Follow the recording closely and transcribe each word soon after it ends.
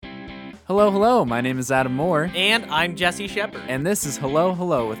Hello, hello. My name is Adam Moore. And I'm Jesse Shepard. And this is Hello,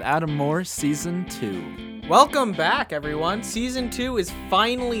 Hello with Adam Moore Season 2. Welcome back, everyone. Season 2 is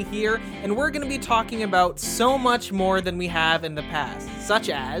finally here, and we're going to be talking about so much more than we have in the past, such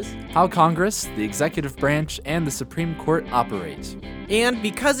as how Congress, the executive branch, and the Supreme Court operate. And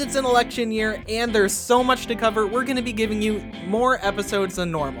because it's an election year and there's so much to cover, we're going to be giving you more episodes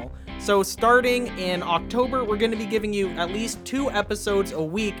than normal. So starting in October, we're going to be giving you at least 2 episodes a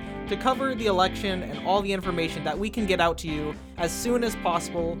week to cover the election and all the information that we can get out to you as soon as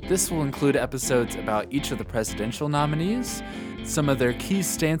possible. This will include episodes about each of the presidential nominees, some of their key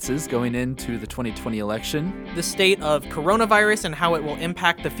stances going into the 2020 election, the state of coronavirus and how it will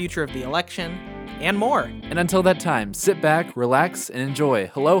impact the future of the election, and more. And until that time, sit back, relax, and enjoy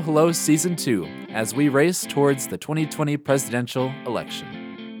Hello, Hello Season 2 as we race towards the 2020 presidential election.